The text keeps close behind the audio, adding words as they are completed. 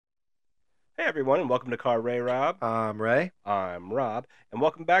Hey everyone, and welcome to Car Ray Rob. Ray. I'm Rob, and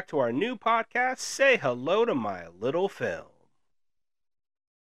welcome back to our new podcast, Say Hello to My Little Film.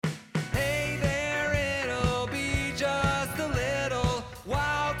 Hey there, it'll be just a little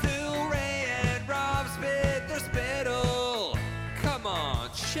while till Ray and Rob spit their spittle. Come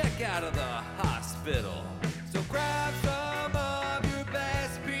on, check out of the hospital. So grab some of your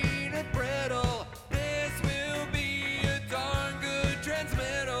best peanut brittle. This will be a darn good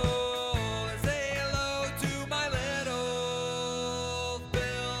transmittal. And say hello to my little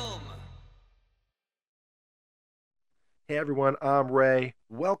film. Hey everyone, I'm Ray.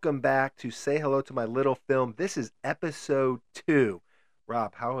 Welcome back to Say Hello to My Little Film. This is episode 2.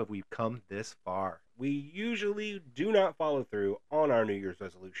 Rob, how have we come this far? We usually do not follow through on our New Year's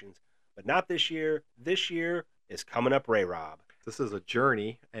resolutions, but not this year. This year is coming up, Ray Rob. This is a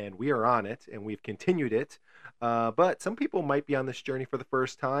journey, and we are on it, and we've continued it. But some people might be on this journey for the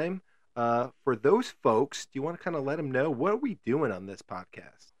first time. For those folks, do you want to kind of let them know what are we doing on this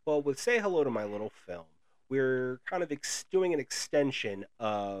podcast? Well, with Say Hello to My Little Film, we're kind of doing an extension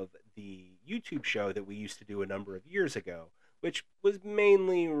of the YouTube show that we used to do a number of years ago, which was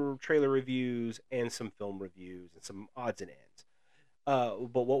mainly trailer reviews and some film reviews and some odds and ends.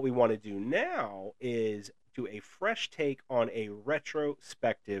 But what we want to do now is do a fresh take on a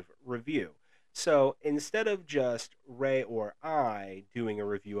retrospective review. So instead of just Ray or I doing a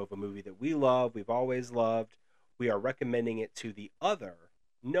review of a movie that we love, we've always loved, we are recommending it to the other,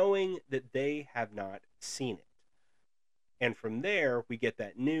 knowing that they have not seen it. And from there, we get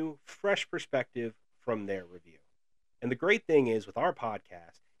that new, fresh perspective from their review. And the great thing is with our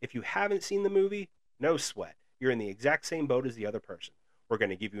podcast, if you haven't seen the movie, no sweat. You're in the exact same boat as the other person. We're going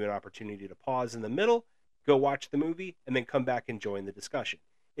to give you an opportunity to pause in the middle, go watch the movie, and then come back and join the discussion.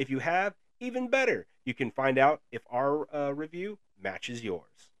 If you have, even better, you can find out if our review matches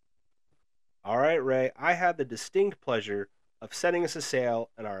yours. All right, Ray, I have the distinct pleasure of setting us a sail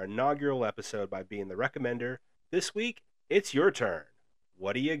in our inaugural episode by being the recommender. This week, it's your turn.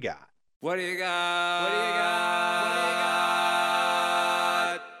 What do you got? What do you got? What do you got? What do you got?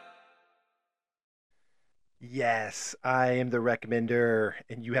 Yes, I am the recommender,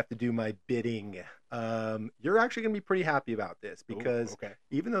 and you have to do my bidding. You're actually going to be pretty happy about this because okay.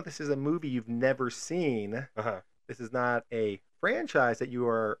 even though this is a movie you've never seen, Uh-huh. this is not a franchise that you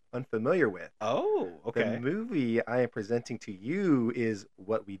are unfamiliar with. Oh, The okay. movie I am presenting to you is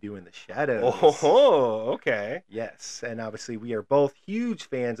What We Do in the Shadows. Oh, okay. Yes, and obviously we are both huge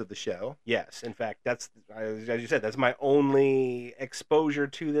fans of the show. Yes, in fact, that's, as you said, that's my only exposure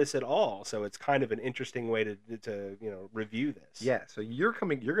to this at all. So it's kind of an interesting way to review this. Yeah, so you're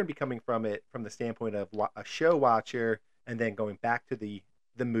going to be coming from it from the standpoint of a show watcher and then going back to the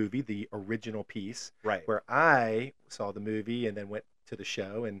movie, the original piece, Right. where I saw the movie and then went to the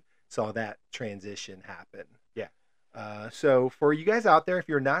show and saw that transition happen. Yeah. So for you guys out there, if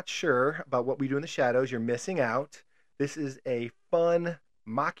you're not sure about What We Do in the Shadows, you're missing out. This is a fun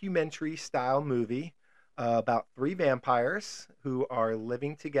mockumentary style movie about 3 vampires who are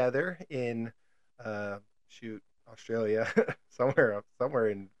living together in Australia, somewhere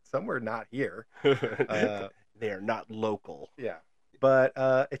not here. They are not local. Yeah. But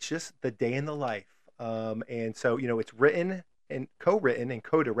it's just the day in the life. And so, it's written and co-written and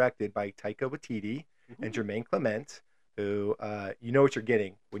co-directed by Taika Waititi and Jermaine Clement, who you know what you're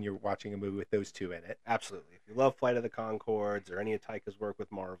getting when you're watching a movie with those two in it. Absolutely. If you love Flight of the Conchords or any of Taika's work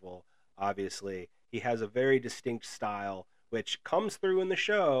with Marvel, obviously, he has a very distinct style, which comes through in the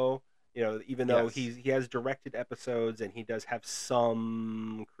show. Even though Yes. he has directed episodes and he does have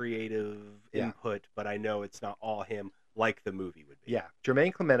some creative input, but I know it's not all him like the movie would be. Yeah,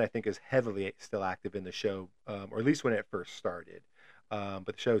 Jermaine Clement, I think, is heavily still active in the show, or at least when it first started. But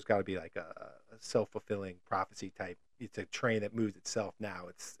the show's got to be like a self-fulfilling prophecy type. It's a train that moves itself now.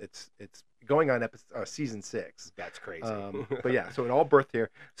 It's going on season 6. That's crazy. But yeah, so it all birthed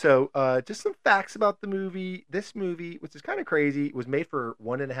here. So just some facts about the movie. This movie, which is kind of crazy, was made for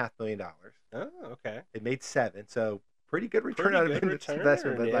 $1.5 million. Oh, okay. It made 7, so pretty good return Pretty on good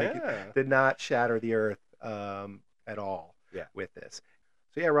investment. But return, like, yeah. it did not shatter the earth at all with this.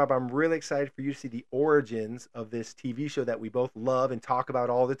 So yeah, Rob, I'm really excited for you to see the origins of this TV show that we both love and talk about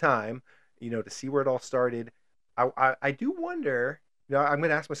all the time. To see where it all started. I do wonder. I'm going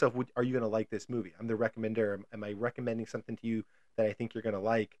to ask myself, are you going to like this movie? I'm the recommender. Am I recommending something to you that I think you're going to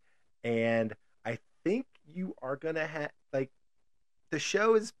like? And I think you are going to have the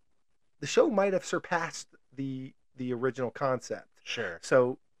show might have surpassed the original concept. Sure.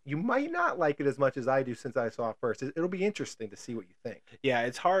 So you might not like it as much as I do since I saw it first. It'll be interesting to see what you think. Yeah,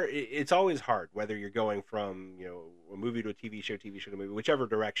 it's hard. It's always hard whether you're going from a movie to a TV show to a movie, whichever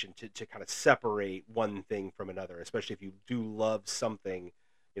direction, to kind of separate one thing from another. Especially if you do love something,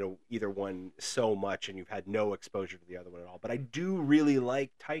 either one so much and you've had no exposure to the other one at all. But I do really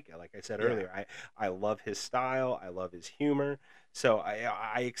like Taika. Like I said earlier, I love his style. I love his humor. So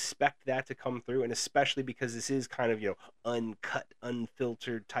I expect that to come through, and especially because this is kind of uncut,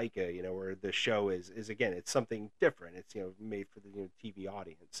 unfiltered Taika, where the show is again, it's something different. It's made for the TV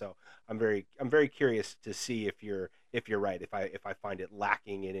audience. So I'm very curious to see if you're right, if I find it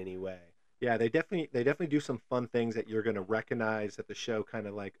lacking in any way. Yeah, they definitely do some fun things that you're going to recognize that the show kind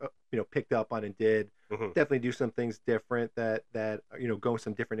of like picked up on and did. Mm-hmm. Definitely do some things different that go in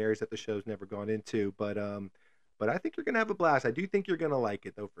some different areas that the show's never gone into. But I think you're going to have a blast. I do think you're going to like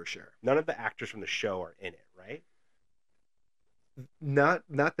it, though, for sure. None of the actors from the show are in it, right? Not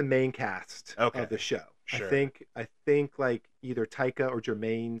the main cast of the show. Sure. I think like either Taika or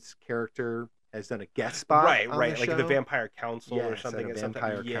Jermaine's character has done a guest spot. Right, on like the show. the Vampire Council or Yes, something. at a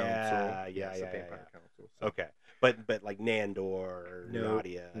Vampire Council. Yeah. Vampire Council. So. Okay, but like Nandor or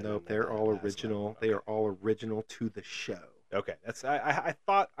Nadia. Nope, they're all original. Okay. They are all original to the show. Okay, that's I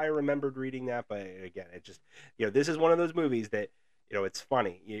thought I remembered reading that, but again, it just this is one of those movies that it's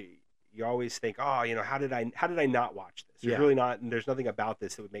funny. You always think, oh, how did I not watch this? There's really not, and there's nothing about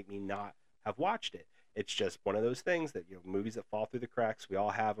this that would make me not have watched it. It's just one of those things that movies that fall through the cracks. We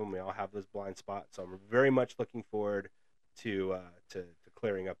all have them. We all have those blind spots. So I'm very much looking forward to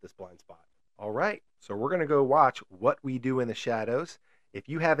clearing up this blind spot. All right, so we're gonna go watch What We Do in the Shadows. If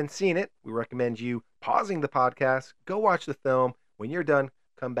you haven't seen it, we recommend you pausing the podcast, go watch the film. When you're done,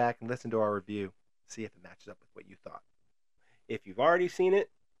 come back and listen to our review. See if it matches up with what you thought. If you've already seen it,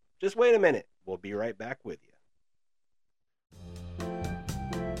 just wait a minute. We'll be right back with you.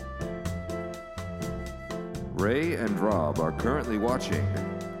 Ray and Rob are currently watching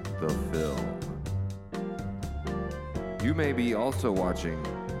the film. You may be also watching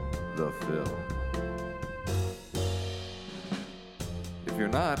the film. If you're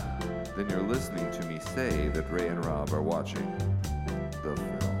not, then you're listening to me say that Ray and Rob are watching the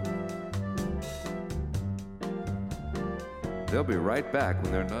film. They'll be right back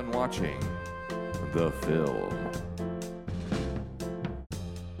when they're done watching the film.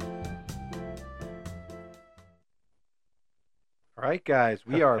 All right, guys,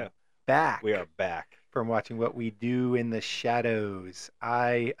 we are back. We are back from watching What We Do in the Shadows.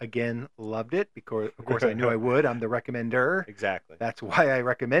 I, again, loved it because, of course, I knew I would. I'm the recommender. Exactly. That's why I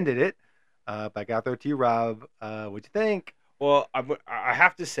recommended it. But I got there to you, Rob. What'd you think? Well, I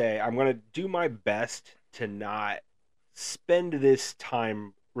have to say, I'm going to do my best to not spend this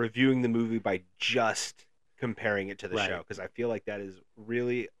time reviewing the movie by just comparing it to the show, because I feel like that is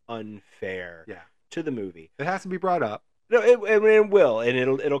really unfair to the movie. It has to be brought up. No, it will, and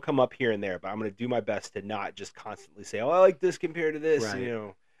it'll come up here and there. But I'm going to do my best to not just constantly say, "Oh, I like this compared to this."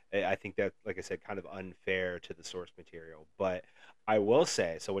 Right. I think that, like I said, kind of unfair to the source material. But I will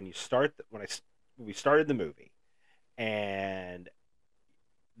say, so when we started the movie, and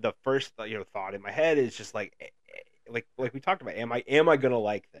the first thought in my head is just like we talked about, am I going to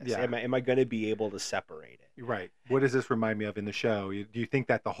like this? Yeah. Am I going to be able to separate it? Right. What does this remind me of in the show? Do you think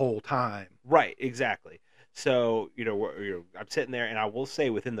that the whole time? Right. Exactly. So, I'm sitting there, and I will say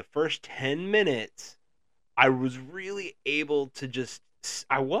within the first 10 minutes, I was really able to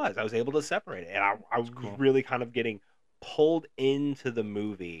I was able to separate it. And I was really kind of getting pulled into the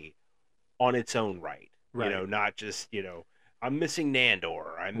movie on its own right. Not just, I'm missing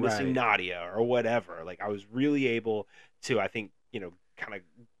Nandor, I'm missing Nadia or whatever. Like, I was really able to, I think, kind of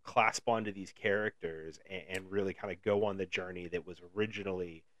clasp onto these characters and really kind of go on the journey that was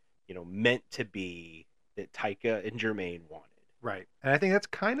originally, meant to be, that Taika and Jermaine wanted. Right. And I think that's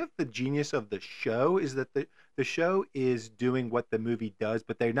kind of the genius of the show, is that the show is doing what the movie does,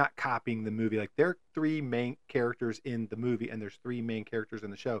 but they're not copying the movie. Like, there are 3 main characters in the movie, and there's 3 main characters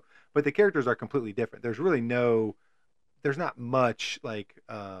in the show, but the characters are completely different. There's really there's not much like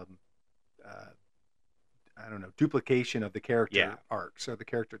I don't know, duplication of the character arcs or the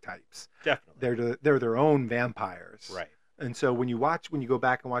character types. Definitely. They're their own vampires. Right. And so when you go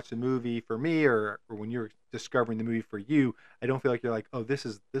back and watch the movie for me, or when you're discovering the movie for you, I don't feel like you're like, oh, this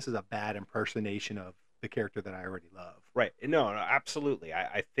is a bad impersonation of the character that I already love. Right. No, absolutely.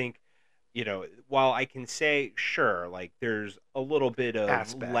 I think, while I can say, sure, like there's a little bit of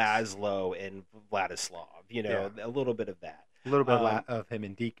Aspects. Laszlo and Vladislav, a little bit of that. A little bit of him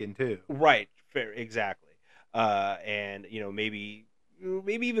and Deacon too. Right. Fair, exactly. And maybe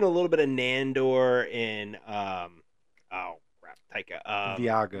even a little bit of Nandor in Taika.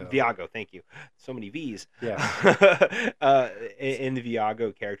 Viago. Viago, thank you. So many V's. Yeah. In the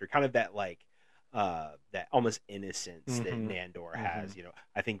Viago character, kind of that like that almost innocence that Mhm. Nandor has. You know,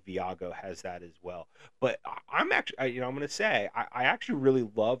 I think Viago has that as well. But I'm actually, I'm going to say, I actually really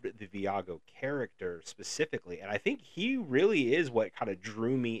loved the Viago character specifically, and I think he really is what kind of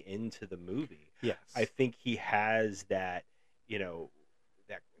drew me into the movie. Yes. I think he has that,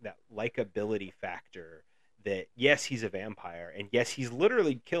 that likability factor. That yes, he's a vampire, and yes, he's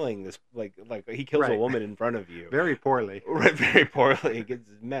literally killing this like he kills a Right. woman in front of you. Very poorly. Right, very poorly. He gets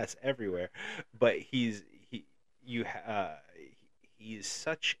his mess everywhere, but he's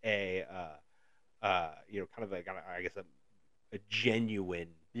such a kind of like I guess a genuine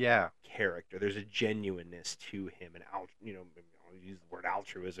Yeah. character. There's a genuineness to him, and I'll use the word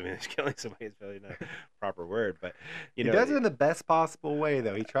altruism. He's killing somebody is really not a proper word, but He does it in the best possible way,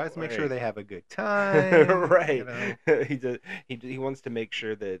 though. He tries to make sure they have a good time. right. He does. He wants to make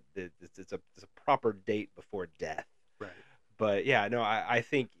sure that it's a proper date before death. Right. But yeah, no, I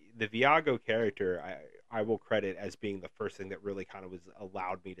think the Viago character I will credit as being the first thing that really kind of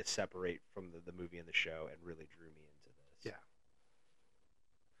allowed me to separate from the movie and the show and really drew me into this. Yeah.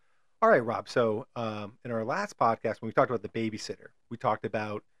 All right, Rob. So in our last podcast, when we talked about the babysitter, we talked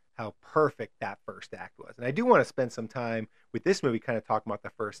about how perfect that first act was. And I do want to spend some time with this movie kind of talking about the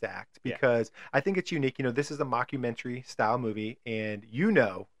first act because I think it's unique. This is a mockumentary style movie, and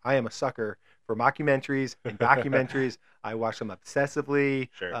I am a sucker for mockumentaries and documentaries. I watch them obsessively.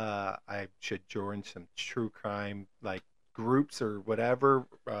 Sure. I should join some true crime like groups or whatever,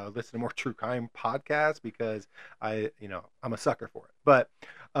 listen to more true crime podcasts because I'm a sucker for it. But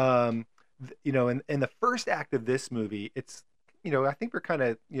in the first act of this movie, it's I think we're kind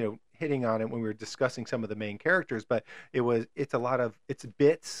of hitting on it when we were discussing some of the main characters, but it's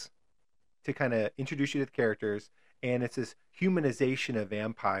bits to kind of introduce you to the characters, and it's this humanization of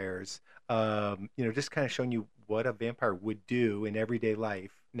vampires, just kind of showing you what a vampire would do in everyday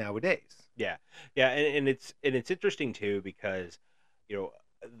life nowadays. Yeah, and it's interesting too because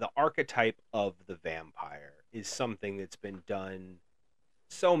the archetype of the vampire is something that's been done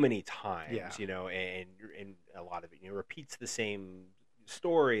so many times, and a lot of it repeats the same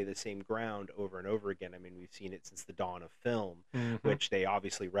story, the same ground over and over again. I mean, we've seen it since the dawn of film, which they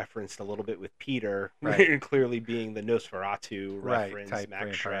obviously referenced a little bit with Peter, right. Clearly being the Nosferatu reference, type Max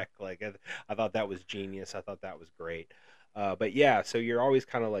vampire. Schreck. Like I thought that was genius. I thought that was great. But yeah, so you're always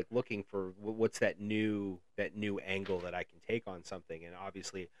kind of like looking for what's that new angle that I can take on something, and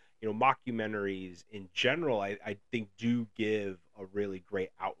obviously, mockumentaries in general, I think do give a really great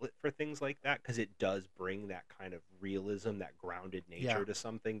outlet for things like that because it does bring that kind of realism, that grounded nature to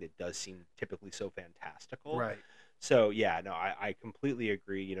something that does seem typically so fantastical. Right. So yeah, no, I completely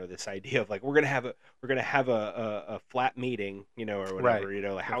agree. This idea of like we're gonna have a flat meeting, or whatever, Right.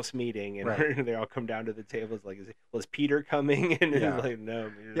 A house meeting, and Right. they all come down to the table. It's like, is Peter coming? And Yeah. it's like,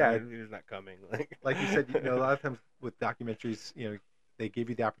 no, Yeah. Peter's not coming. Like you said, a lot of times with documentaries, they give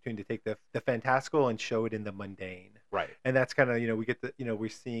you the opportunity to take the fantastical and show it in the mundane. Right. And that's kind of, we get we're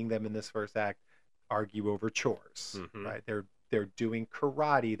seeing them in this first act argue over chores, right? They're doing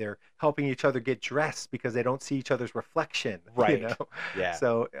karate. They're helping each other get dressed because they don't see each other's reflection. Right. Yeah.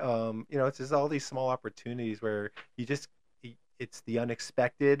 So, it's just all these small opportunities where it's the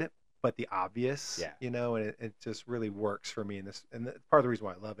unexpected, but the obvious, and it just really works for me in this. And part of the reason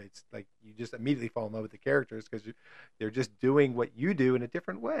why I love it, it's like you just immediately fall in love with the characters because they're just doing what you do in a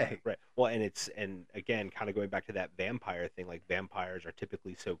different way. Right. Well, and again, kind of going back to that vampire thing, like vampires are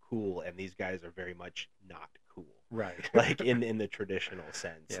typically so cool, and these guys are very much not cool. Right. Like in the traditional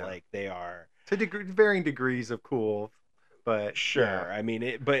sense, Yeah. like they are to varying degrees of cool, but sure. Yeah. I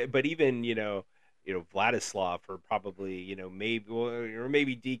mean, but even Vladislav or probably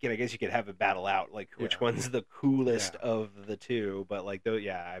maybe Deacon. I guess you could have a battle out like which one's the coolest of the two. But like though,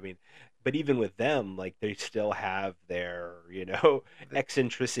 I mean, but even with them, like they still have their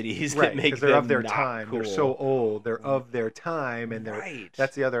eccentricities that make them they're of their not time. Cool. They're so old. They're of their time, and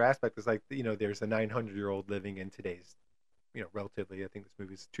that's the other aspect. Is like there's a 900-year-old living in today's, relatively. I think this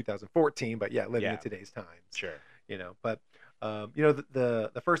movie's 2014, but living in today's times. Sure. But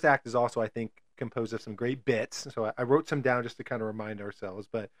the first act is also, I think, composed of some great bits. So I wrote some down just to kind of remind ourselves.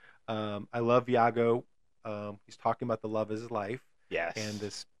 But I love Viago. He's talking about the love of his life. Yes. And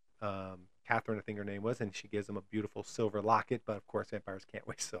this Catherine, I think her name was, and she gives him a beautiful silver locket. But of course, vampires can't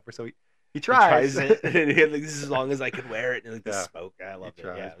wear silver, so he tries. He tries it. And he's like, this is as long as I can wear it. And like the smoke, I love it.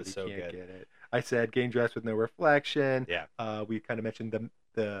 Yeah, it was so good. Get it. I said getting dressed with no reflection. Yeah. We kind of mentioned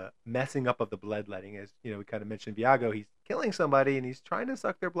the messing up of the bloodletting. As we kind of mentioned Viago, he's killing somebody and he's trying to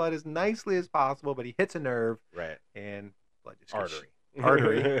suck their blood as nicely as possible, but he hits a nerve. Right. And blood just Artery.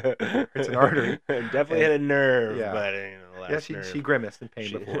 It's an artery. Definitely hit a nerve, yeah. but last Yeah, nerve. she grimaced in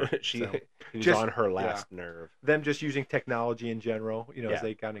pain before. She So. was Just- on her last nerve. Them just using technology in general, as Yeah.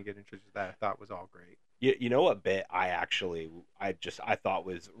 they kind of get introduced to that, I thought was all great. You know what bit I thought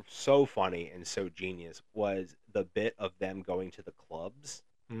was so funny and so genius was the bit of them going to the clubs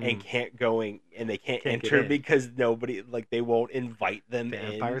and they can't Can't get enter in. because nobody, like, they won't invite them in.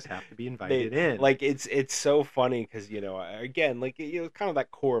 Vampires have to be invited in. Like, it's so funny because, again, like, kind of that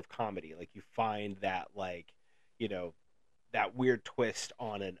core of comedy. Like, you find that, like, that weird twist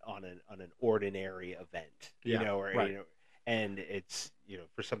on an ordinary event, right. and it's,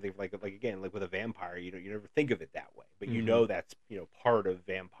 for something like again, like with a vampire, you never think of it that way, but Mhm. that's part of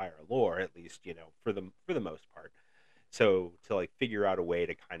vampire lore, at least, for the most part. So to, like, figure out a way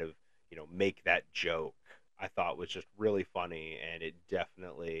to kind of make that joke, I thought was just really funny, and it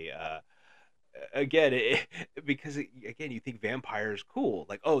definitely again, because again, you think vampires cool,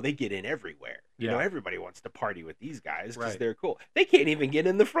 like, oh, they get in everywhere. Yeah. Everybody wants to party with these guys because Right. they're cool. They can't even get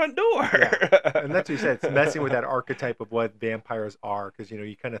in the front door. Yeah. And that's what you said. It's messing with that archetype of what vampires are, because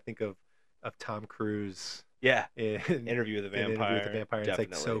you kind of think of Tom Cruise Yeah. in Interview with the in Vampire. Interview with the Vampire. And it's like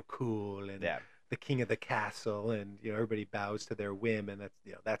Definitely. so cool, and Yeah. the king of the castle, and everybody bows to their whim, and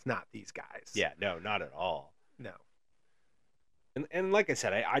that's not these guys. Yeah. No, not at all. No. And like I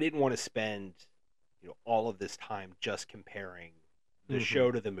said, I didn't want to spend all of this time just comparing the Mhm.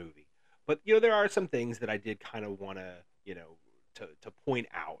 show to the movie, but there are some things that I did kind of want to to point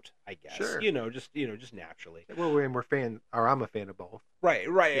out, I guess. Sure. Just naturally. Well, we're fan, or I'm a fan of both. Right.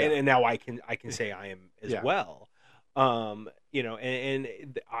 Yeah. And now I can say I am as Yeah. well. I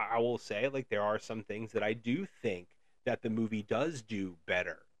will say, like, there are some things that I do think that the movie does do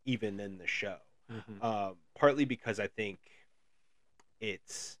better even than the show. Mhm. Partly because I think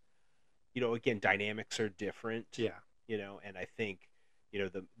it's, again, dynamics are different. Yeah. And I think,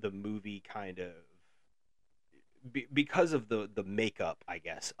 the movie kind of, because of the makeup, I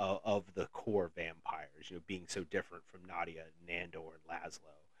guess, of the core vampires, being so different from Nadia, Nandor, and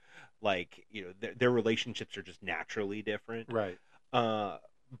Laszlo, like, their relationships are just naturally different. Right.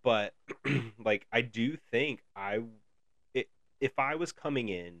 But like, I do think if I was coming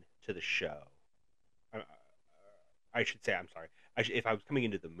in to the show, I should say, I'm sorry, if I was coming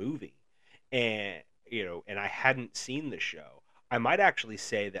into the movie, and and I hadn't seen the show, I might actually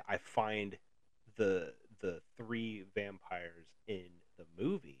say that I find the three vampires in the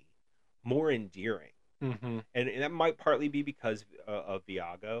movie more endearing. Mm-hmm. And that might partly be because of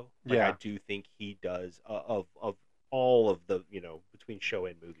Viago. Like, Yeah. I do think he does, of all of the, between show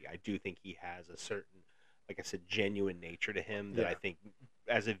and movie, I do think he has a certain, like I said, genuine nature to him that I Yeah. think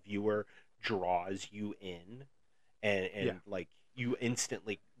as a viewer draws you in, and Yeah. like, you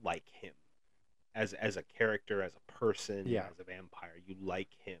instantly like him as a character, as a person, Yeah. as a vampire. You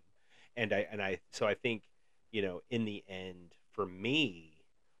like him. And so I think, in the end, for me,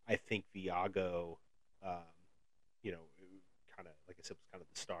 I think Viago, kind of, like I said, was kind of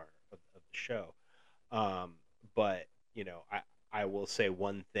the star of the show. But I will say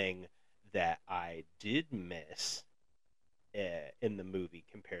one thing that I did miss in the movie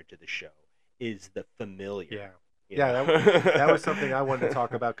compared to the show is the familiar. Yeah. you Yeah, know? that was something I wanted to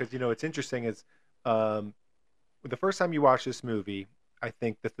talk about, because it's interesting is the first time you watch this movie, I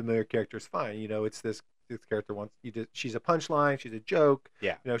think the familiar character is fine. It's this character wants she's a punchline, she's a joke.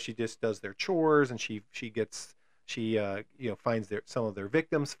 Yeah. She just does their chores, and she finds some of their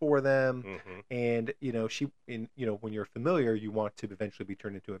victims for them. Mhm. And when you're familiar, you want to eventually be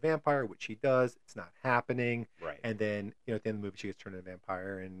turned into a vampire, which she does. It's not happening. Right. And then at the end of the movie, she gets turned into a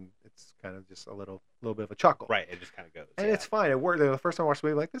vampire, and it's kind of just a little bit of a chuckle. Right. It just kind of goes. And yeah. it's fine. It worked. The first time I watched the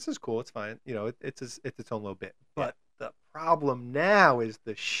movie, like, this is cool. It's fine. It's its own little bit. But the problem now is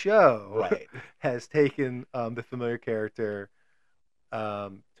the show right has taken the familiar character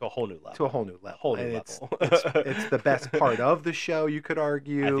to a whole new level. to a whole new level. Whole new And level. it's the best part of the show, you could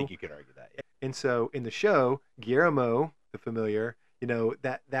argue. I think you could argue that. Yeah. And so in the show, Guillermo, the familiar,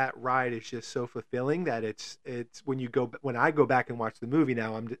 that ride is just so fulfilling that it's when I go back and watch the movie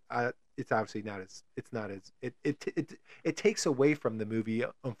now, it's obviously not as it takes away from the movie,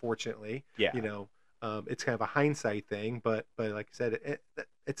 unfortunately. Yeah. It's kind of a hindsight thing, but like I said,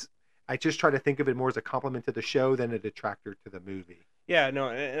 I just try to think of it more as a compliment to the show than a detractor to the movie. Yeah, no,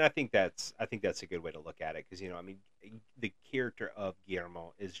 and I think that's a good way to look at it, because the character of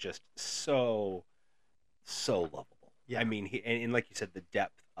Guillermo is just so lovable. Yeah. I mean, and like you said, the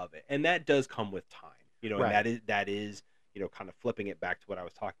depth of it, and that does come with time. Right. And that is kind of flipping it back to what I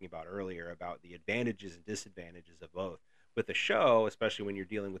was talking about earlier about the advantages and disadvantages of both. With the show, especially when you're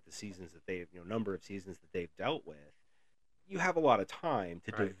dealing with the seasons that they've number of seasons that they've dealt with, you have a lot of time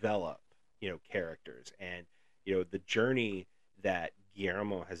to Right. develop, characters, and the journey that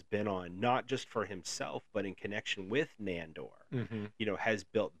Guillermo has been on, not just for himself, but in connection with Nandor, Mm-hmm. has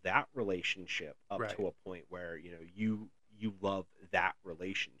built that relationship up Right. to a point where you love that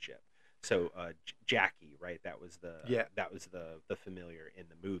relationship. So Jackie, right? That was the familiar in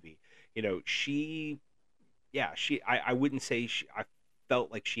the movie. I wouldn't say I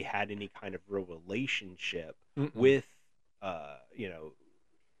felt like she had any kind of real relationship Mm-mm. with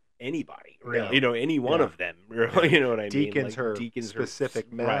anybody, really. No. Any one Yeah. of them, really. You know what I mean? Deacon's Like, her Deacon's specific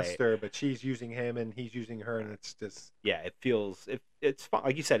her, right. master, but she's using him and he's using her, and it's just Yeah, it feels it's fine.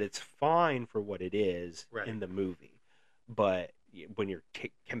 Like you said, it's fine for what it is Right. in the movie, but when you're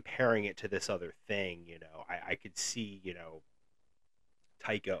comparing it to this other thing, I could see,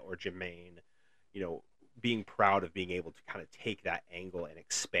 Taika or Jermaine, being proud of being able to kind of take that angle and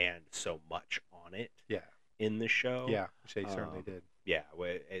expand so much on it. Yeah. In the show. Yeah, she certainly did. Yeah.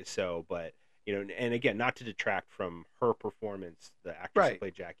 So, but and again, not to detract from her performance, the actress who Right.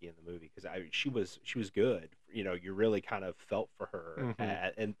 played Jackie in the movie, because she was good. You really kind of felt for her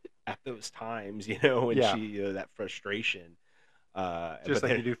Mhm. at those times, when Yeah. she that frustration. Just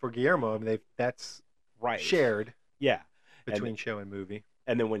like you do for Guillermo. I mean, that's right shared Yeah. between show and movie.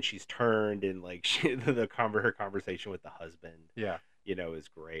 And then when she's turned and like her conversation with the husband, Yeah. is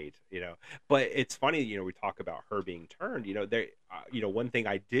great, but it's funny, we talk about her being turned, there, one thing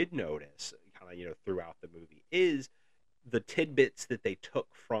I did notice kind of, throughout the movie is the tidbits that they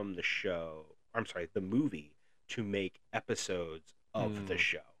took from the movie to make episodes of the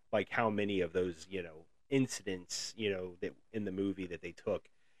show. Like how many of those, incidents, that in the movie that they took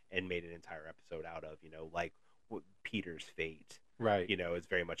and made an entire episode out of, like Peter's fate. Right. It's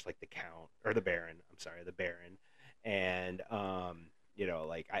very much like the Count or the Baron. I'm sorry, the Baron. And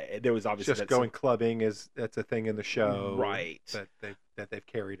like there was obviously just going clubbing that's a thing in the show, right? That they've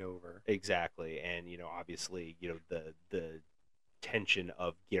carried over. Exactly, and obviously the tension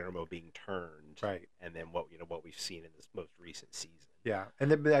of Guillermo being turned, right? And then what we've seen in this most recent season. Yeah,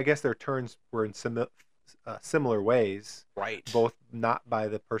 and then I guess their turns were in similar ways, right? Both not by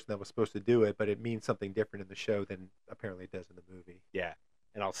the person that was supposed to do it, but it means something different in the show than apparently it does in the movie. Yeah,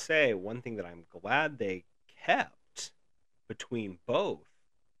 and I'll say one thing that I'm glad they kept between both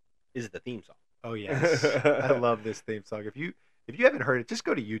is the theme song. Oh yes, I love this theme song. If you haven't heard it, just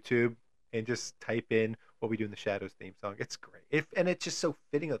go to YouTube and just type in "What We Do in the Shadows" theme song. It's great, and it's just so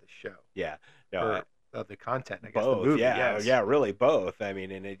fitting of the show. Yeah, no, of the content, I guess. Both, the movie, yeah, yes. yeah, really both. I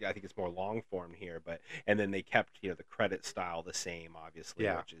mean, and I think it's more long form here, and then they kept the credit style the same, obviously,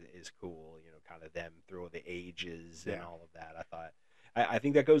 which is cool. Kind of them through the ages and all of that. I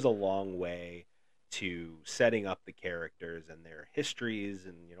think that goes a long way to setting up the characters and their histories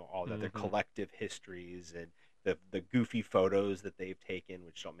and all that, their collective histories and the goofy photos that they've taken,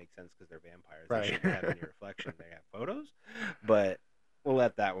 which don't make sense because they're vampires. Right. They shouldn't have any reflection. They have photos, but we'll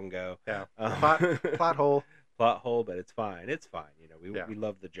let that one go. Yeah. Plot hole. Plot hole, but it's fine. It's fine. We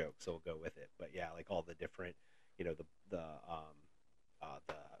love the joke, so we'll go with it. But yeah, like all the different, the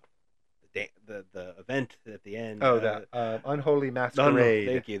event at the end. Oh, the Unholy Masquerade.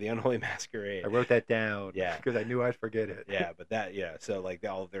 Thank you, the Unholy Masquerade. I wrote that down. Yeah, because I knew I'd forget it. Yeah, but so like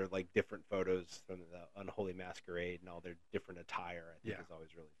all their like different photos from the Unholy Masquerade and all their different attire, I think is always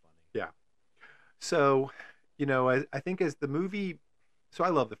really funny. Yeah. So, I think as the movie, so I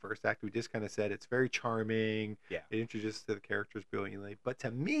love the first act. We just kind of said it's very charming. Yeah. It introduces the characters brilliantly. But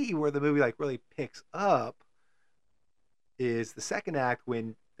to me, where the movie like really picks up is the second act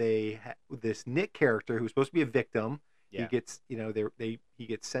when they this Nick character who's supposed to be a victim. Yeah. He gets, he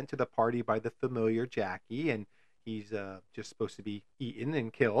gets sent to the party by the familiar Jackie, and he's just supposed to be eaten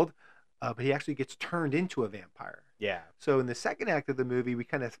and killed. But he actually gets turned into a vampire. Yeah. So in the second act of the movie, we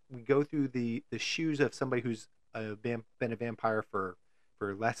go through the shoes of somebody who's been a vampire for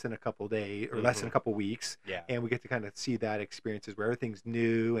less than a couple days or less than a couple weeks. Yeah. And we get to kind of see that experiences where everything's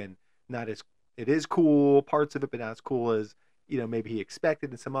new and not as it is cool parts of it, but not as cool as maybe he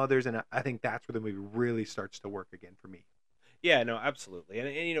expected in some others. And I think that's where the movie really starts to work again for me. Yeah, no, absolutely,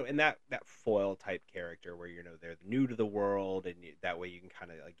 and that foil type character where they're new to the world, and that way you can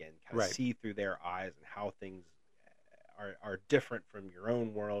kind of see through their eyes and how things are different from your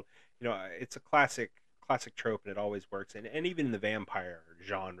own world. It's a classic trope, and it always works. And even in the vampire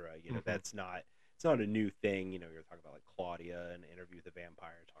genre, that's not a new thing. You're talking about like Claudia in Interview with the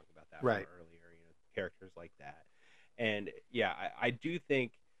Vampire, talking about that right. from earlier. Characters like that, and yeah, I do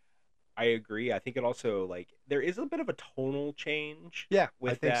think. I agree. I think it also there is a bit of a tonal change. Yeah,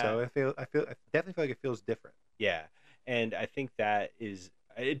 with I think that. so. I definitely feel like it feels different. Yeah, and I think that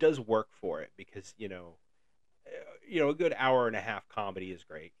it does work for it because a good hour and a half comedy is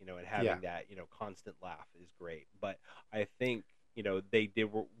great, and having that, constant laugh is great. But I think,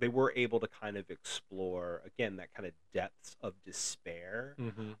 they were able to kind of explore again that kind of depths of despair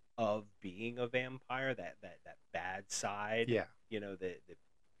Mm-hmm. of being a vampire, that bad side, Yeah. that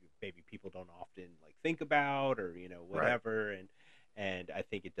maybe people don't often like think about, or whatever. And I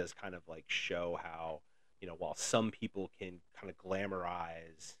think it does kind of like show how, while some people can kind of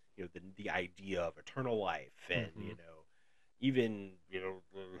glamorize, the idea of eternal life, and Mhm. even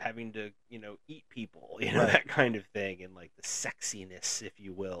having to eat people, Right. that kind of thing, and like the sexiness, if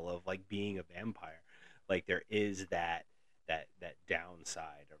you will, of like being a vampire. Like there is that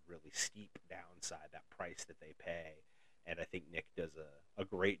downside, a really steep downside, that price that they pay. And I think Nick does a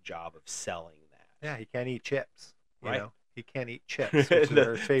great job of selling that. Yeah, he can't eat chips. Right. He can't eat chips, which is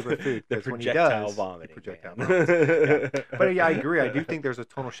our favorite food. The Because when he projectile does, vomiting. the projectile man. vomits. Yeah. But yeah, I agree. I do think there's a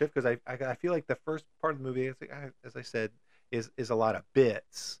tonal shift because I feel like the first part of the movie, as I said, is a lot of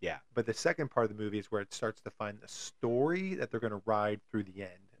bits. Yeah. But the second part of the movie is where it starts to find the story that they're going to ride through the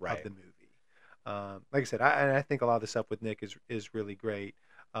end Right. of the movie. Like I said, I think a lot of the stuff with Nick is really great.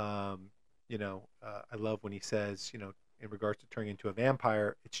 I love when he says, in regards to turning into a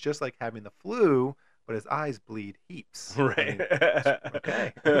vampire, it's just like having the flu, but his eyes bleed heaps. I Right. mean,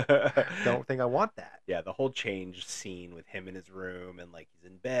 okay. Don't think I want that. Yeah, the whole change scene with him in his room, and like he's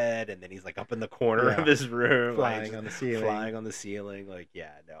in bed, and then he's like up in the corner Yeah. of his room, Flying like, just on the ceiling. flying on the ceiling. Like,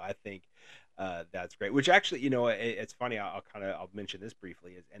 yeah, no, I think that's great. Which actually, it's funny. I'll mention this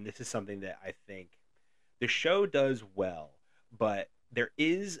briefly, and this is something that I think the show does well, but there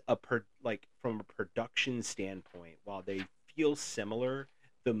is from a production standpoint, while they feel similar,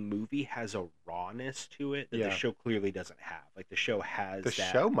 the movie has a rawness to it that the Yeah. show clearly doesn't have. Like the show has The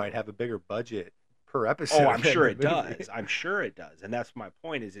that. show might have a bigger budget per episode. Oh, I'm than sure the it movie. does. I'm sure it does, and that's my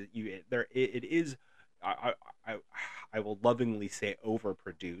point. Is it is. I will lovingly say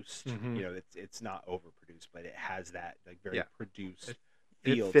overproduced. Mhm. It's not overproduced, but it has that like very Yeah. produced It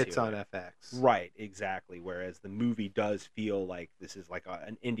feel fits to on it. FX. Right, exactly. Whereas the movie does feel like this is like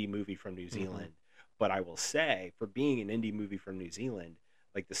an indie movie from New Zealand. But I will say, for being an indie movie from New Zealand,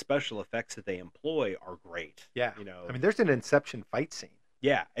 like the special effects that they employ are great. Yeah. You know, I mean, there's an Inception fight scene.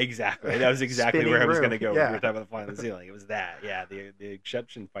 yeah, exactly. That was exactly Spinning where I was room. going to go when Yeah. we were talking about the fly on the ceiling. It was that. Yeah, the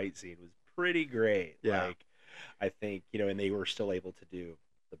Inception fight scene was pretty great. Yeah. Like, I think, and they were still able to do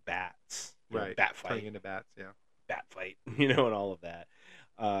the bats, Right. bat Turning fight, into bats. Yeah. bat fight, and all of that.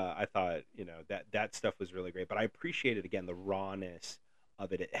 I thought, that stuff was really great. But I appreciated, again, the rawness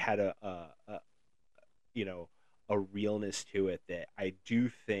of it. It had a realness to it that I do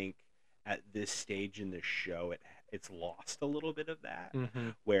think at this stage in the show it's lost a little bit of that, Mm-hmm.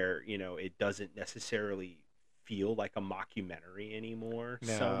 where it doesn't necessarily feel like a mockumentary anymore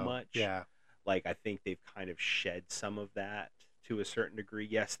so much. Yeah. Like I think they've kind of shed some of that to a certain degree.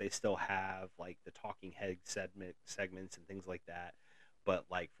 Yes, they still have like the talking head segments and things like that, but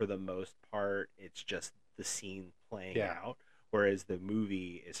like for the most part it's just the scene playing Yeah. out. Whereas the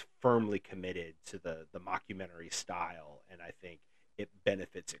movie is firmly committed to the mockumentary style, and I think it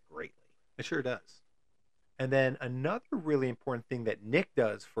benefits it greatly. It sure does. And then another really important thing that Nick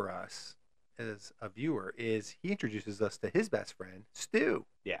does for us as a viewer is he introduces us to his best friend, Stu.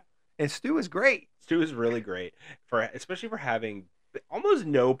 Yeah. And Stu is great. Stu is really great, especially for having almost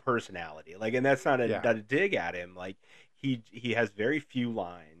no personality. Like, and that's not Yeah. not a dig at him. Like he has very few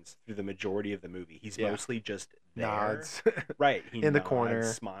lines through the majority of the movie. He's Yeah. mostly just there. Nods. Right. He In the nods, corner.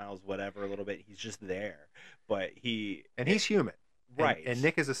 smiles, whatever, a little bit. He's just there. But And he's human. right. And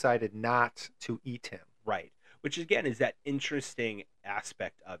Nick has decided not to eat him. Right. Which again is that interesting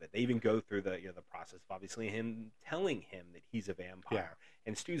aspect of it. They even go through the the process of obviously him telling him that he's a vampire. Yeah.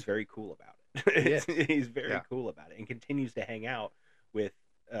 And Stu's very cool about it. Yes. He's very Yeah. cool about it, and continues to hang out with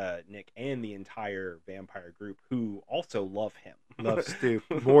Nick and the entire vampire group, who also love him. Loves Stu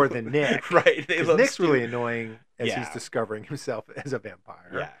more than Nick. Right. They 'Cause love Nick's Stu. really annoying as he's Yeah. discovering himself as a vampire.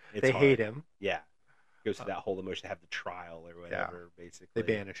 Yeah. It's They hard. hate him. Yeah. Goes through that whole emotion to have the trial or whatever, basically. They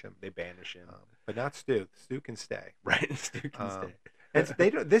banish him. They banish him. But not Stu. Stu can stay. Right. Stu can stay. And they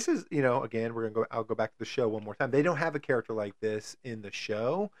don't. This is, again, I'll go back to the show one more time. They don't have a character like this in the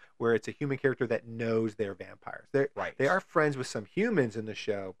show, where it's a human character that knows they're vampires. Right. They are friends with some humans in the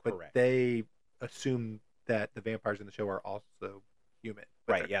show, but Correct. they assume that the vampires in the show are also human.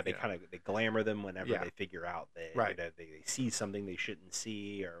 But Right, they're, yeah, they kind of they glamour them whenever Yeah. they figure out that Right. they see something they shouldn't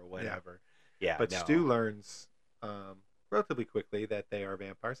see or whatever. Yeah, But no. Stu learns relatively quickly that they are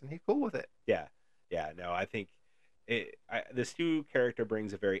vampires, and he's cool with it. Yeah, no, I think the Stu character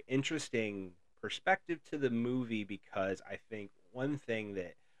brings a very interesting perspective to the movie, because I think one thing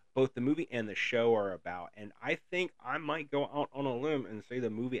that both the movie and the show are about, and I think I might go out on a limb and say the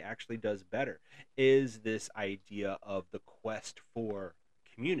movie actually does better, is this idea of the quest for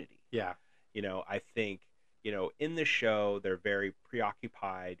community. Yeah. I think, in the show, they're very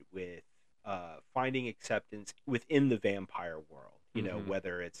preoccupied with finding acceptance within the vampire world,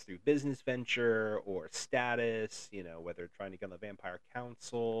 whether it's through business venture or status, whether trying to get on the vampire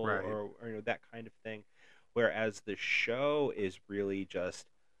council Right. or that kind of thing. Whereas the show is really just,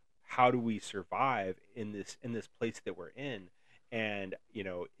 how do we survive in this place that we're in? And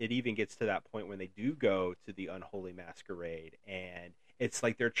it even gets to that point when they do go to the unholy masquerade, and it's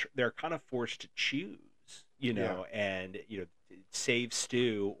like they're kind of forced to choose, Yeah. and save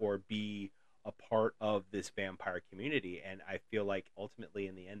Stu or be a part of this vampire community. And I feel like ultimately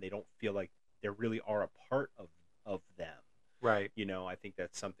in the end they don't feel like they really are a part of them. Right. I think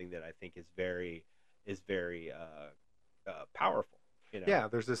that's something that I think is very powerful. Yeah,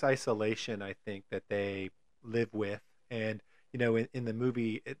 there's this isolation, I think, that they live with. And, in the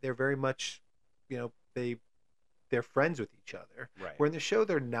movie, they're very much, they're friends with each other. Right. Where in the show,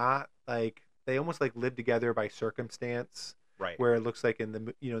 they're not, like, they almost like live together by circumstance. Right. Where it looks like in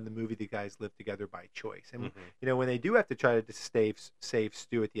the movie, the guys live together by choice. And, Mm-hmm. When they do have to try to save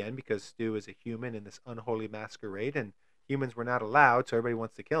Stu at the end, because Stu is a human in this unholy masquerade and humans were not allowed, so everybody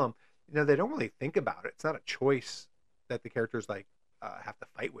wants to kill him, they don't really think about it. It's not a choice that the characters, like, have to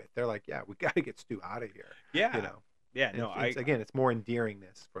fight with. They're like, yeah, we got to get Stu out of here. Yeah. Yeah. And No, it's more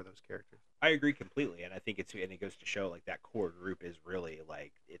endearingness for those characters. I agree completely, and I think it goes to show like that core group is really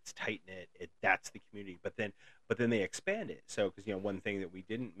like it's tight knit. That's the community, but then they expand it. So because one thing that we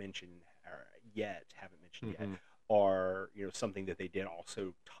didn't mention haven't mentioned yet, are something that they did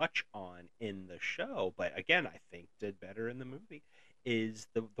also touch on in the show, but again I think did better in the movie, is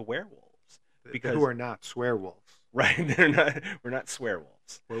the werewolves, because who are not swearwolves. Right, we're not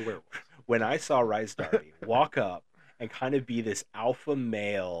swearwolves. We're werewolves. When I saw Rhys Darby walk up and kind of be this alpha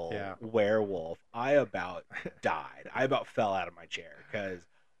male werewolf, I about died. I about fell out of my chair, because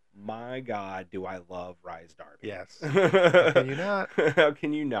my God, do I love Rhys Darby. Yes. How can you not? How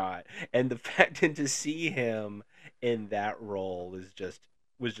can you not? And the fact and to see him in that role was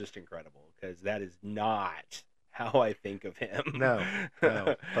just incredible, because that is not how I think of him. No.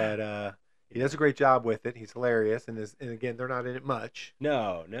 But he does a great job with it. He's hilarious, and again, they're not in it much.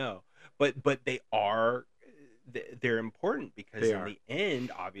 No. But they're important, because in the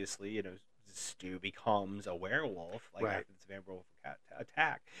end, obviously, Stu becomes a werewolf, like Right. after this werewolf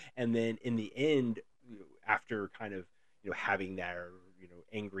attack, and then in the end, after kind of having their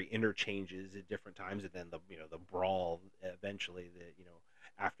angry interchanges at different times, and then the brawl eventually,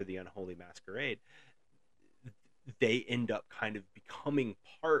 after the unholy masquerade, they end up kind of becoming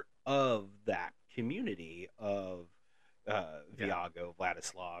part of that community of Viago,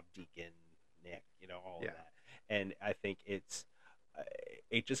 Vladislav, Deacon, Nick, all of that. And I think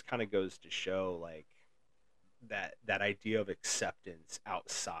it just kind of goes to show like that idea of acceptance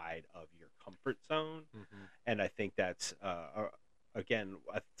outside of your comfort zone. And I think that's again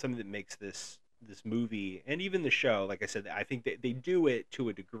something that makes this movie, and even the show, like I said, I think they do it to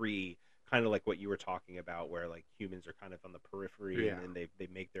a degree, kind of like what you were talking about, where like humans are kind of on the periphery, and then they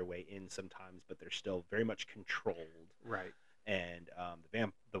make their way in sometimes, but they're still very much controlled. Right. And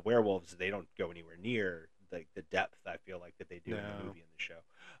the werewolves, they don't go anywhere near like the depth I feel like that they do in the movie and the show.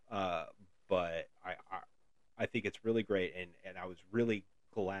 But I think it's really great, and I was really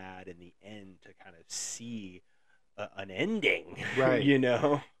glad in the end to kind of see an ending. Right.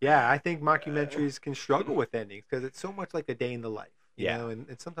 Yeah, I think mockumentaries can struggle with endings, because it's so much like a day in the life. You know,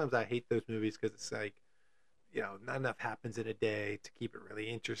 and sometimes I hate those movies, because it's like, not enough happens in a day to keep it really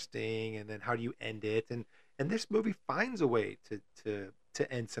interesting, and then how do you end it? And this movie finds a way to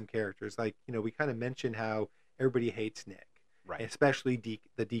end some characters. Like, we kind of mentioned how everybody hates Nick, right? Especially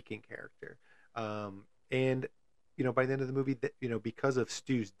the Deacon character. And by the end of the movie, because of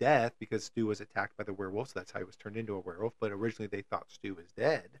Stu's death, because Stu was attacked by the werewolf, so that's how he was turned into a werewolf. But originally they thought Stu was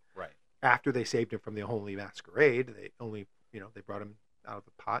dead. Right. After they saved him from the unholy masquerade, they brought him out of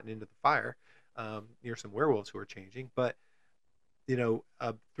the pot and into the fire, near some werewolves who were changing. But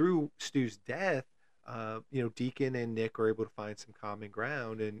through Stu's death, Deacon and Nick are able to find some common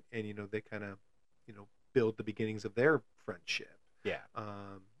ground, and they kind of build the beginnings of their friendship. Yeah.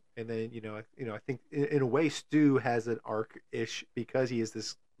 And then I think in a way Stu has an arc-ish, because he is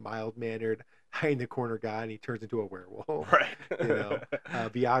this mild-mannered, high-in-the-corner guy, and he turns into a werewolf. Right.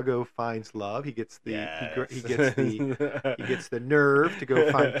 Viago finds love. He gets the he gets the nerve to go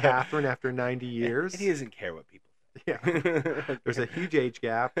find Catherine after 90 years. And he doesn't care what people Yeah. There's a huge age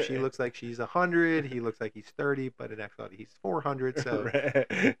gap. She looks like she's 100. He looks like he's 30, but in actuality he's 400. So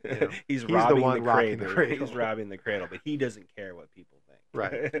he's the robbing one the rocking the cradle. cradle. He's robbing the cradle, but he doesn't care what people think.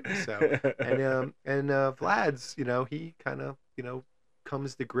 Right. So and Vlad's, he kind of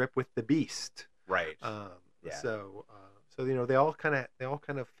comes to grip with the beast. Right. Yeah. So they all kind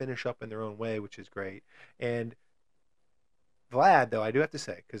of finish up in their own way, which is great. And Vlad, though, I do have to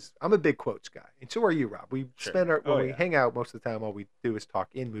say, because I'm a big quotes guy, and so are you, Rob. We spend when we hang out most of the time, all we do is talk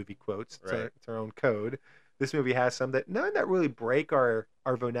in movie quotes. It's our own code. This movie has some none that really break our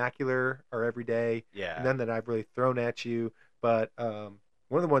vernacular, our everyday. Yeah. None that I've really thrown at you, but one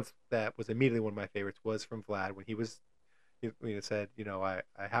of the ones that was immediately one of my favorites was from Vlad when he said, I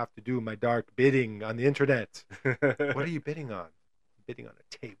have to do my dark bidding on the internet. What are you bidding on? Bidding on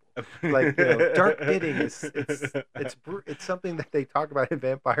a table. Like, dark bidding it's something that they talk about in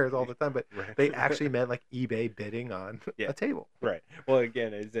vampires all the time, but they actually meant like eBay bidding on a table. Right. Well,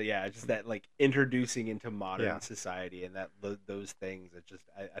 again, it's just that like introducing into modern society and that those things. It just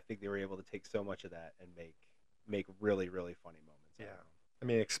I think they were able to take so much of that and make really, really funny moments. Yeah. I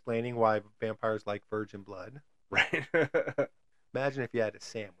mean, explaining why vampires like virgin blood. Right. Imagine if you had a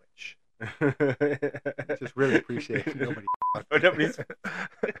sandwich. Just really appreciate it. Nobody's.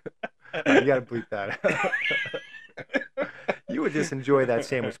 You gotta bleep that out. You would just enjoy that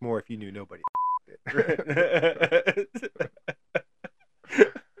sandwich more if you knew nobody it.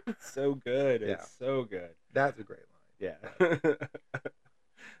 It's so good. It's so good. That's a great line. Yeah.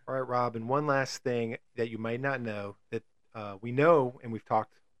 All right, Rob, and one last thing that you might not know that we know, and we've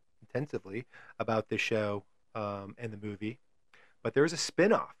talked intensively about this show and the movie, but there's a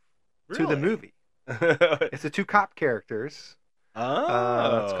spin-off to the movie. It's the two cop characters.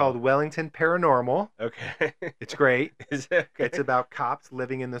 Oh. It's called Wellington Paranormal. Okay. It's great. Is it? Okay. It's about cops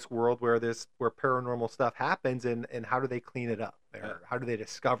living in this world where paranormal stuff happens, and how do they clean it up? How do they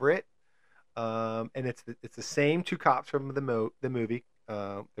discover it? And it's the same two cops from the movie.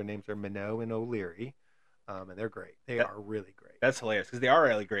 Their names are Minot and O'Leary, and they're great. They are really great. That's hilarious because they are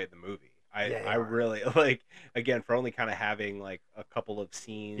really great in the movie. I really like, again, for only kind of having like a couple of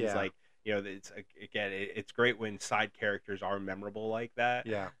scenes, like, it's great when side characters are memorable like that.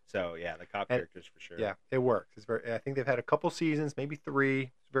 Yeah. So the cop characters for sure. Yeah, it works. I think they've had a couple seasons, maybe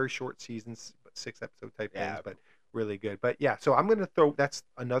 3, very short seasons, but 6-episode type things, but really good. But so I'm gonna that's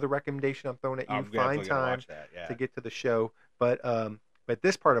another recommendation I'm throwing at you. Find time to get to the show. But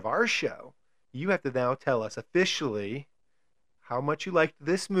this part of our show, you have to now tell us officially how much you liked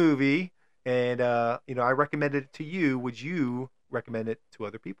this movie. And, I recommended it to you. Would you recommend it to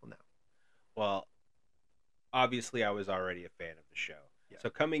other people now? Well, obviously, I was already a fan of the show. Yeah. So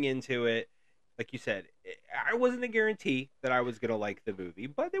coming into it, like you said, I wasn't a guarantee that I was going to like the movie,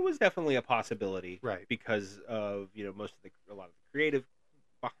 but there was definitely a possibility. Right. Because of, a lot of the creative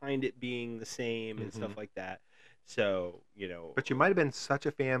behind it being the same and stuff like that. So, But you might have been such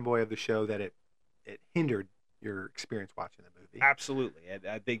a fanboy of the show that it hindered your experience watching the movie. Absolutely.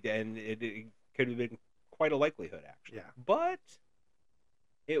 I think it could have been quite a likelihood, actually. Yeah. But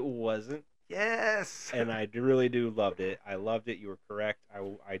it wasn't. Yes. And I really do loved it. I loved it. You were correct.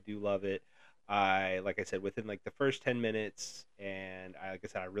 I do love it. Like I said, within like the first 10 minutes, and I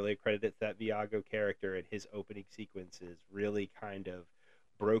really accredited that Viago character, and his opening sequences really kind of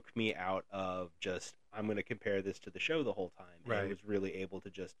broke me out of just, I'm going to compare this to the show the whole time. Right. And I was really able to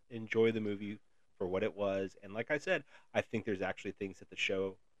just enjoy the movie for what it was. And like I said, I think there's actually things that the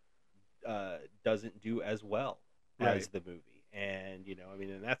show doesn't do as well as the movie. And,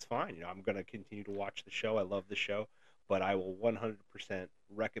 and that's fine. I'm going to continue to watch the show. I love the show, but I will 100%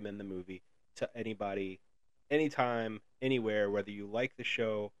 recommend the movie to anybody, anytime, anywhere, whether you like the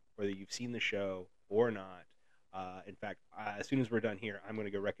show, whether you've seen the show or not. In fact, as soon as we're done here, I'm going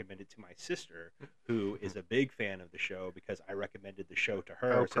to go recommend it to my sister, who is a big fan of the show, because I recommended the show to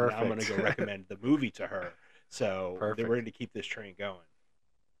her. So now I'm going to go recommend the movie to her. So we're going to keep this train going.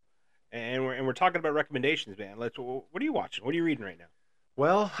 And we're talking about recommendations, man. What are you watching? What are you reading right now?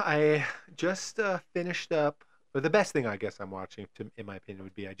 Well, I just finished up. But the best thing I guess I'm watching, in my opinion,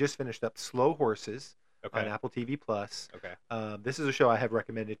 would be I just finished up Slow Horses on Apple TV Plus. Okay. This is a show I have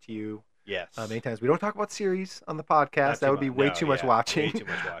recommended to you. Yes. Many times. We don't talk about series on the podcast. That would be way too much watching. Way too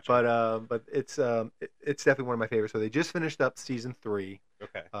much watching. But it's definitely one of my favorites. So they just finished up season 3.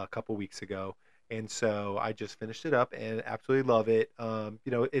 Okay. A couple weeks ago, and so I just finished it up and absolutely love it.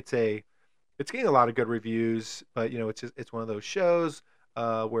 It's getting a lot of good reviews, but it's one of those shows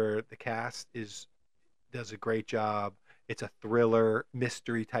where the cast does a great job. It's a thriller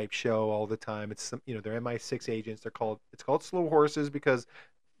mystery type show all the time. It's they're MI6 agents. It's called Slow Horses because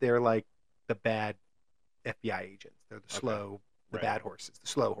they're like the bad FBI agents. They're the Okay. slow, the Right. bad horses, the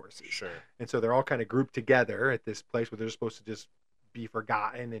slow horses. Sure. And so they're all kind of grouped together at this place where they're supposed to just be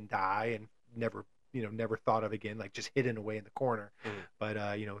forgotten and die and never, never thought of again, like just hidden away in the corner. Mhm. But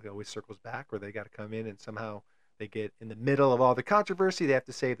it always circles back where they got to come in and somehow they get in the middle of all the controversy. They have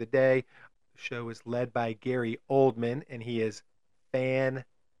to save the day. The show is led by Gary Oldman, and he is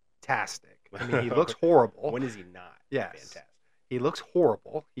fantastic. I mean, he looks horrible. When is he not? Yes. Fantastic. He looks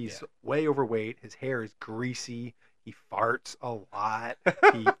horrible. He's Yeah. way overweight. His hair is greasy. He farts a lot.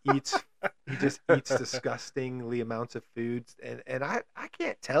 He just eats disgustingly amounts of foods. And I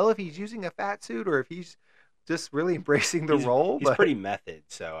can't tell if he's using a fat suit or if he's just really embracing the role. He's pretty method,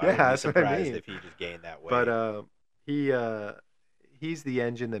 so I would be that's what I surprised mean. if he just gained that weight. But he's the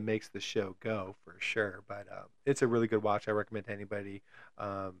engine that makes the show go for sure. But it's a really good watch. I recommend to anybody.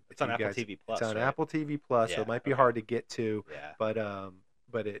 It's on Apple TV Plus. It's on right? Apple TV Plus, so Yeah, it might be okay. hard to get to. Yeah. But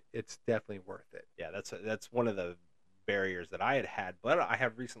it's definitely worth it. Yeah, that's one of the barriers that I had, but I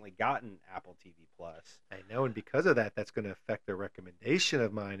have recently gotten Apple TV Plus. I know, and because of that, that's going to affect the recommendation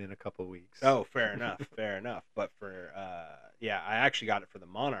of mine in a couple weeks. Oh, fair enough, fair enough. But for I actually got it for the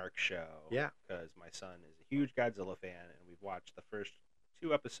Monarch show. Yeah. Because my son is a huge Godzilla fan, and we've watched the first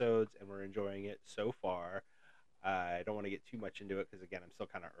 2 episodes, and we're enjoying it so far. I don't want to get too much into it because again, I'm still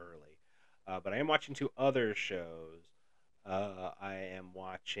kind of early. But I am watching 2 other shows. I am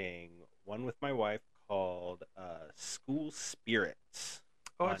watching one with my wife called School Spirits.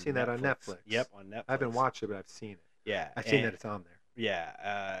 Oh, I've seen that on Netflix. Yep, on Netflix. I haven't watched it, but I've seen it. Yeah, I've seen that it's on there.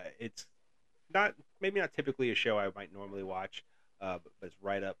 Yeah, it's maybe not typically a show I might normally watch, but it's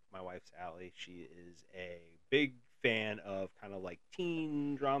right up my wife's alley. She is a big fan of kind of like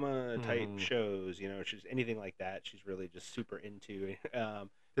teen drama type shows. She's anything like that. She's really just super into.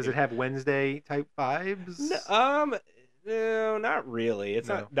 Does it have Wednesday type vibes? No, not really. It's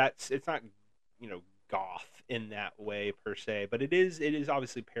No. not it's not goth in that way per se, but it is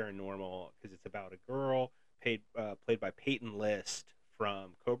obviously paranormal because it's about a girl played by Peyton List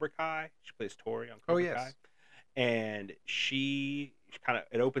from Cobra Kai. She plays Tori on Cobra Kai. And it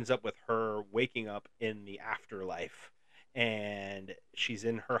opens up with her waking up in the afterlife, and she's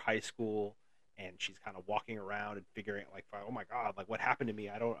in her high school, and she's kind of walking around and figuring out, like, oh my god, like, what happened to me?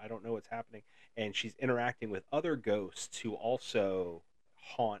 I don't know what's happening. And she's interacting with other ghosts who also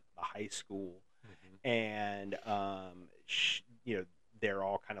haunt the high school, and they're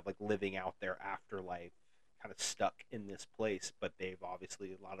all kind of like living out their afterlife, kind of stuck in this place, but they've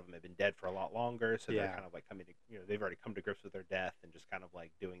obviously, a lot of them have been dead for a lot longer, so they're kind of like coming to, they've already come to grips with their death and just kind of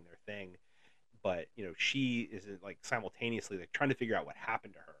like doing their thing. But she isn't like simultaneously like trying to figure out what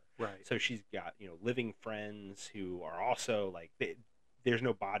happened to her. Right. So she's got living friends who are also like there's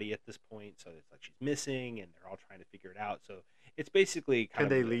no body at this point, so it's like she's missing, and they're all trying to figure it out. So it's basically Can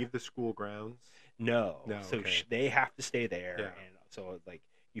they leave the school grounds? No. So okay. they have to stay there, and so like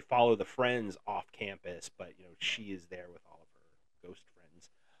you follow the friends off campus, but she is there with all of her ghost friends.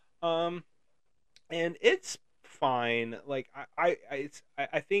 And it's fine. Like I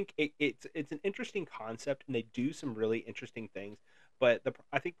think it's an interesting concept, and they do some really interesting things. But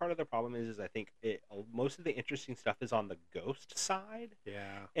I think part of the problem is I think most of the interesting stuff is on the ghost side.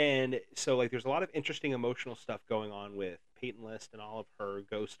 Yeah. And so like there's a lot of interesting emotional stuff going on with Peyton List and all of her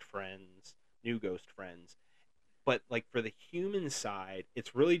ghost friends, new ghost friends. But like for the human side,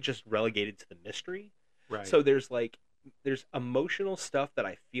 it's really just relegated to the mystery. Right. So there's emotional stuff that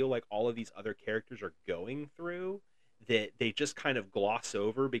I feel like all of these other characters are going through that they just kind of gloss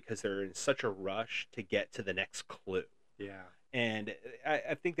over because they're in such a rush to get to the next clue. Yeah. And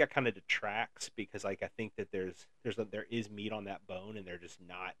I think that kind of detracts because like I think that there is meat on that bone, and they're just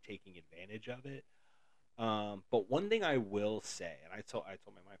not taking advantage of it. But one thing I will say, and I told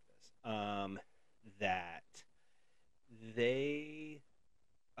my wife this, that they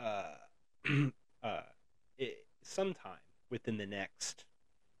sometime within the next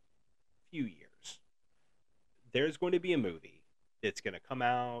few years, there's going to be a movie that's going to come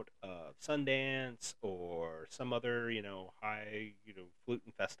out of Sundance or some other, high,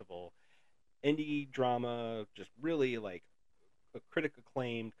 fluting festival, indie drama, just really like a critic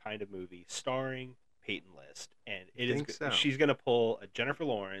acclaimed kind of movie starring Peyton List. And she's going to pull a Jennifer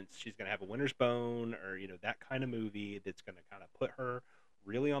Lawrence. She's going to have a Winter's Bone or, that kind of movie that's going to kind of put her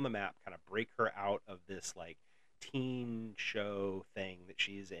really on the map, kind of break her out of this like teen show thing that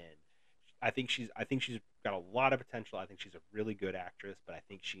she's in. I think she's got a lot of potential. I think she's a really good actress, but I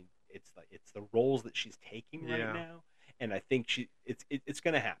think it's the roles that she's taking right now, and I think it's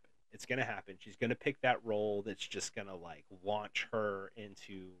going to happen. It's going to happen. She's going to pick that role that's just going to like launch her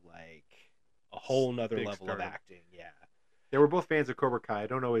into like a whole nother level of acting. Yeah. They were both fans of Cobra Kai. I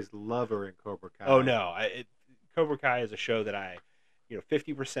don't always love her in Cobra Kai. Oh no, Cobra Kai is a show that I,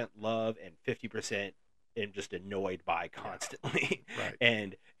 50% love and 50% am just annoyed by constantly. Right.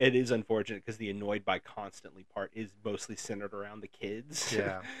 And it is unfortunate because the annoyed by constantly part is mostly centered around the kids.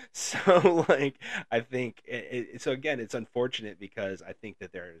 Yeah. So like I think so again, it's unfortunate because I think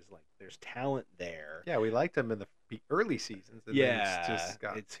that there's talent there. Yeah, we liked them in the early seasons. And Yeah,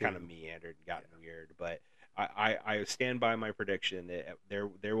 then it's kind of meandered and gotten weird, but I stand by my prediction that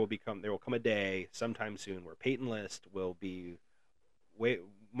there will come a day sometime soon where Peyton List will be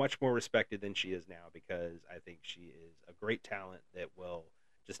much more respected than she is now, because I think she is a great talent that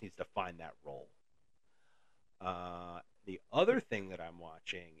just needs to find that role. The other thing that I'm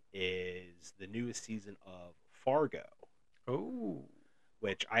watching is the newest season of Fargo. Oh,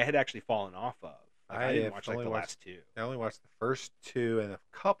 which I had actually fallen off of. I didn't watch the last two. I only watched the first two and a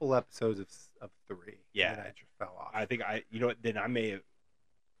couple episodes of three. Yeah, and I just fell off. I think then I may have.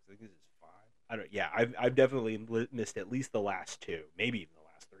 I think this is 5. I don't. Yeah, I've definitely missed at least the last 2, maybe even the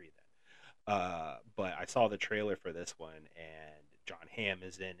last 3. Then, but I saw the trailer for this one, and John Hamm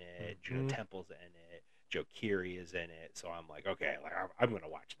is in it. Mm-hmm. Juno Temple's in it. Joe Keery is in it. So I'm like, okay, I'm gonna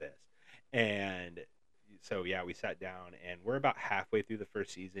watch this. And so yeah, we sat down, and we're about halfway through the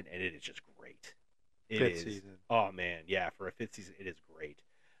first season, and it is just great. Fifth season. Oh man, yeah, for a 5th season, it is great.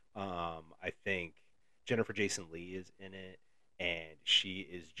 I think Jennifer Jason Leigh is in it, and she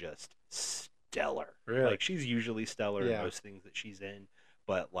is just stellar. Really? Like, she's usually stellar in most things that she's in,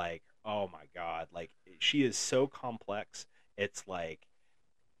 but like, oh my god, like, she is so complex. It's like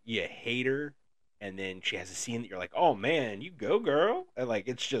you hate her, and then she has a scene that you're like, oh man, you go girl, and like,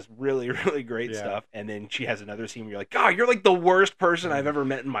 it's just really, really great stuff. And then she has another scene where you're like, God, you're like the worst person I've ever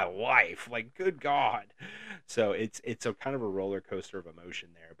met in my life. Like, good God. So it's a kind of a roller coaster of emotion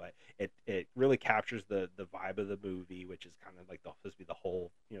there, but it really captures the vibe of the movie, which is kind of like supposed to be the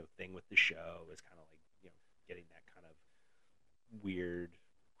whole thing with the show, is kind of like getting that kind of weird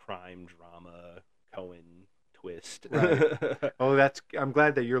crime drama Coen twist. Right. Oh, I'm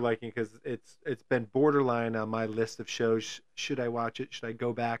glad that you're liking, because it's been borderline on my list of shows. Should I watch it? Should I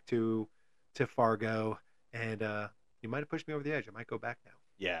go back to Fargo? And you might have pushed me over the edge. I might go back now.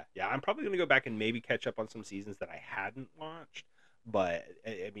 Yeah. I'm probably gonna go back and maybe catch up on some seasons that I hadn't watched. But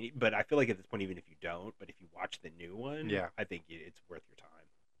I mean, I feel like at this point, even if you don't, but if you watch the new one, I think it's worth your time.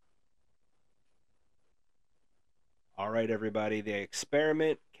 All right, everybody, the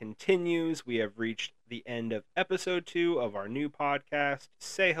experiment continues. We have reached the end of episode 2 of our new podcast,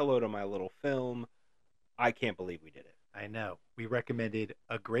 Say Hello to My Little Film. I can't believe we did it. I know. We recommended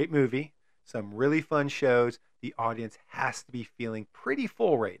a great movie, some really fun shows. The audience has to be feeling pretty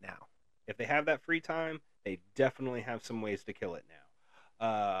full right now. If they have that free time, they definitely have some ways to kill it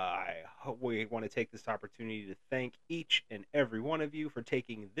now. We want to take this opportunity to thank each and every one of you for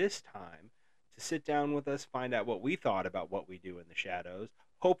taking this time to sit down with us, find out what we thought about what we do in the shadows.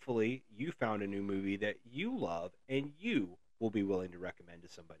 Hopefully, you found a new movie that you love and you will be willing to recommend to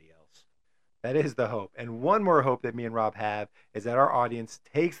somebody else. That is the hope. And one more hope that me and Rob have is that our audience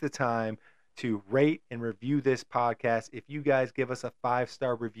takes the time to rate and review this podcast. If you guys give us a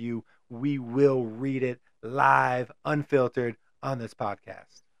 5-star review, we will read it live, unfiltered, on this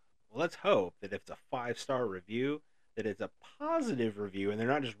podcast. Well, let's hope that if it's a 5-star review, that it's a positive review, and they're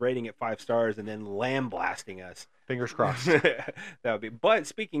not just rating it 5 stars and then lambasting us. Fingers crossed. That would be. But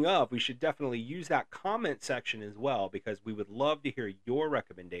speaking of, we should definitely use that comment section as well, because we would love to hear your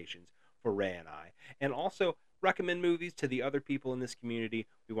recommendations for Ray and I, and also recommend movies to the other people in this community.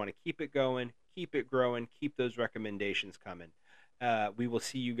 We want to keep it going, keep it growing, keep those recommendations coming. We will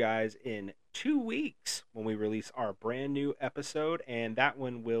see you guys in 2 weeks when we release our brand new episode, and that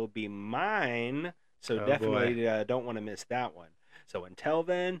one will be mine. So definitely don't want to miss that one. So until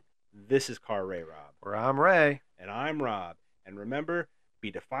then, this is Car Ray Rob. Where I'm Ray. And I'm Rob. And remember, be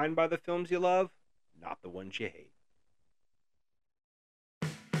defined by the films you love, not the ones you hate.